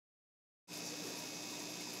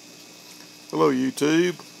Hello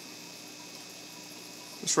YouTube.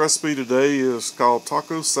 This recipe today is called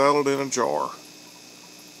taco salad in a jar.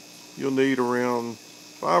 You'll need around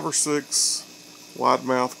 5 or 6 wide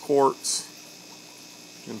mouth quarts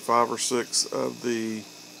and 5 or 6 of the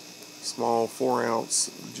small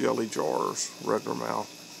 4-ounce jelly jars, regular mouth.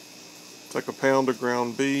 Take a pound of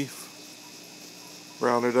ground beef,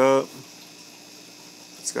 brown it up.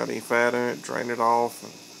 If it's got any fat in it, drain it off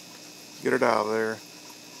and get it out of there.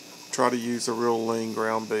 Try to use a real lean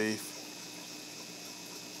ground beef.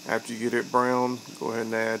 After you get it brown, go ahead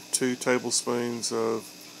and add 2 tablespoons of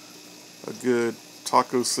a good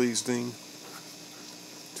taco seasoning.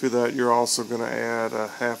 To that, you're also going to add a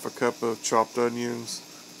half a cup of chopped onions,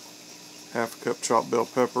 half a cup chopped bell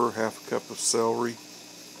pepper, half a cup of celery.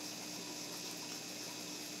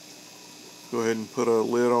 Go ahead and put a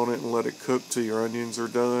lid on it and let it cook till your onions are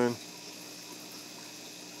done.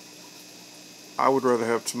 I would rather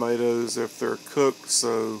have tomatoes if they're cooked,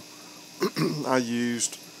 so I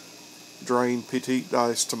used drained petite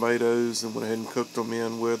diced tomatoes and went ahead and cooked them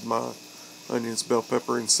in with my onions, bell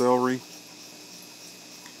pepper, and celery.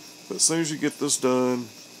 But as soon as you get this done,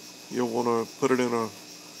 you'll want to put it in a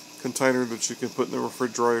container that you can put in the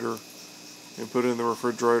refrigerator and put it in the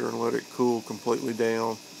refrigerator and let it cool completely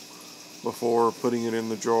down before putting it in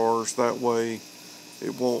the jars. That way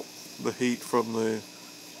the heat from the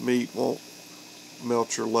meat won't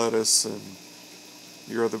melt your lettuce and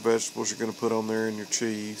your other vegetables you're going to put on there and your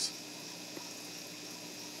cheese.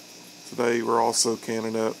 Today we're also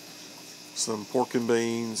canning up some pork and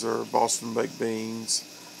beans or Boston baked beans,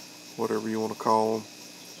 whatever you want to call them.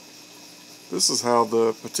 This is how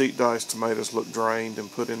the petite diced tomatoes look drained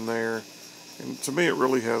and put in there. And to me it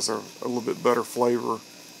really has a little bit better flavor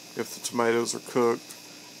if the tomatoes are cooked.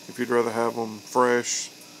 If you'd rather have them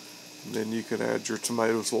fresh, then you can add your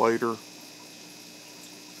tomatoes later.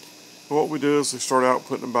 What we do is we start out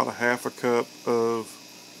putting about a half a cup of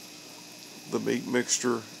the meat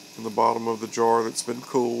mixture in the bottom of the jar that's been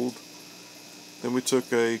cooled. Then we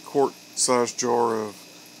took a quart-sized jar of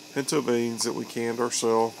pinto beans that we canned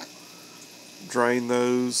ourselves, drained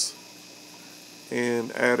those,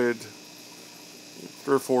 and added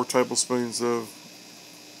 3 or 4 tablespoons of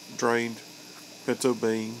drained pinto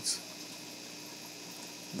beans.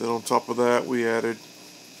 Then on top of that we added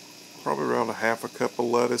probably around a half a cup of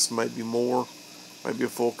lettuce, maybe more, maybe a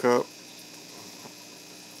full cup.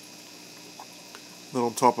 Then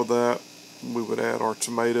on top of that, we would add our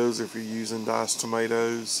tomatoes if you're using diced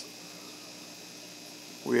tomatoes.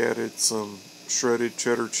 We added some shredded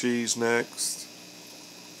cheddar cheese next.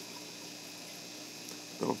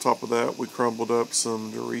 Then on top of that, we crumbled up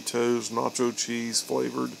some Doritos nacho cheese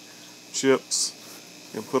flavored chips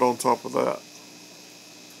and put on top of that.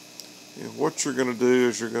 And what you're going to do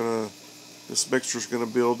is this mixture's going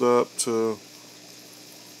to build up to,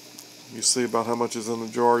 you see about how much is in the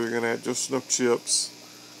jar. You're going to add just enough chips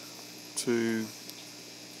to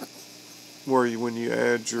where when you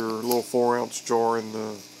add your little 4-ounce jar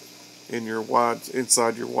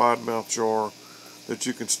inside your wide mouth jar, that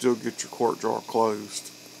you can still get your quart jar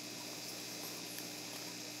closed.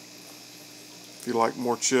 If you like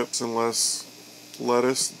more chips and less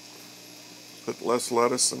lettuce, put less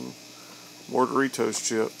lettuce and more Doritos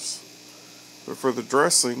chips. But for the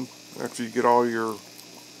dressing, after you get all your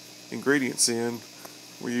ingredients in,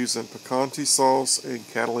 we're using picante sauce and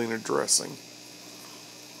Catalina dressing.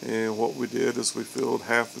 And what we did is we filled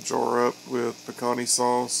half the jar up with picante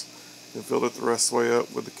sauce and filled it the rest of the way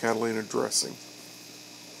up with the Catalina dressing.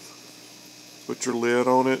 Put your lid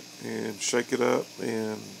on it and shake it up,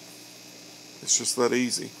 and it's just that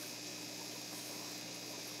easy.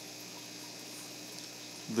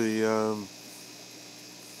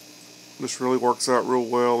 This really works out real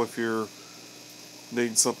well if you're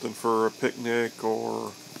needing something for a picnic,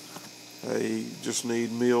 or just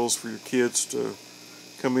need meals for your kids to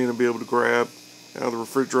come in and be able to grab out of the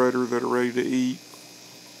refrigerator that are ready to eat,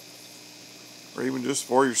 or even just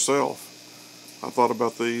for yourself. I thought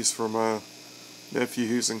about these for my nephew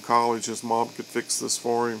who's in college. His mom could fix this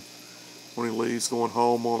for him when he leaves going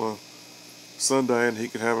home on a Sunday, and he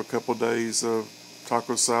could have a couple of days of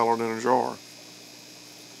taco salad in a jar.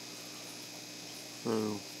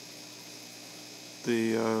 So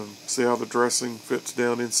see how the dressing fits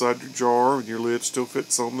down inside your jar, and your lid still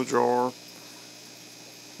fits on the jar.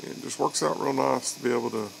 And it just works out real nice to be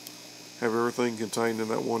able to have everything contained in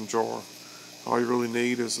that one jar. All you really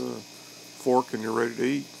need is a fork and you're ready to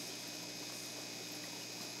eat.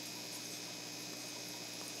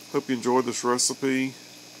 Hope you enjoyed this recipe.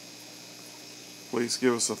 Please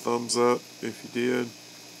give us a thumbs up if you did.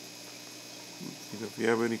 If you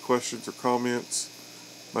have any questions or comments,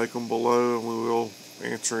 make them below and we will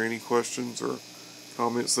answer any questions or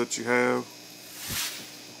comments that you have.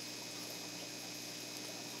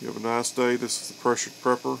 You have a nice day. This is the Pressured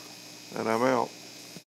Prepper, and I'm out.